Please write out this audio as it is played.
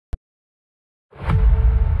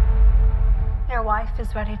Your wife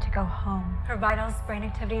is ready to go home. Her vitals, brain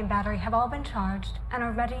activity, and battery have all been charged and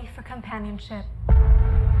are ready for companionship.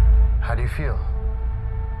 How do you feel?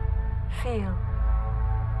 Feel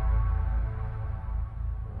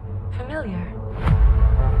familiar?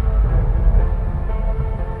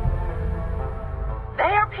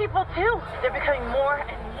 They are people too. They're becoming more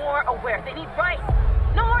and more aware. They need rights.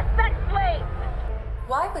 No more sex slaves.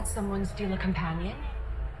 Why would someone steal a companion?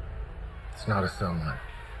 It's not a Simlat.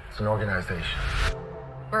 It's an organization.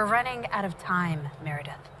 We're running out of time,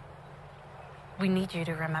 Meredith. We need you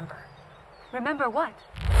to remember. Remember what?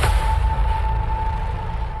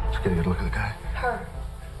 Let's get a good look at the guy. Her.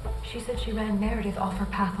 She said she ran Meredith off her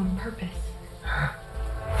path on purpose.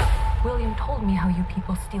 William told me how you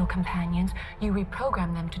people steal companions. You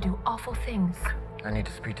reprogram them to do awful things. I need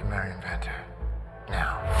to speak to Marion Venter.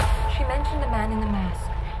 Now. She mentioned the man in the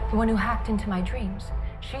mask, the one who hacked into my dreams.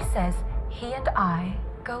 She says he and I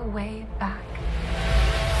go way back.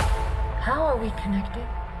 How are we connected?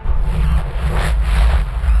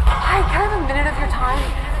 Hi, can I have a minute of your time?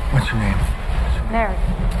 What's your name? Meredith.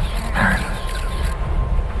 Meredith.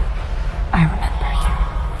 I remember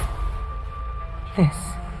you. This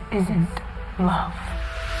isn't love.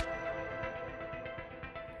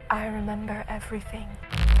 I remember everything.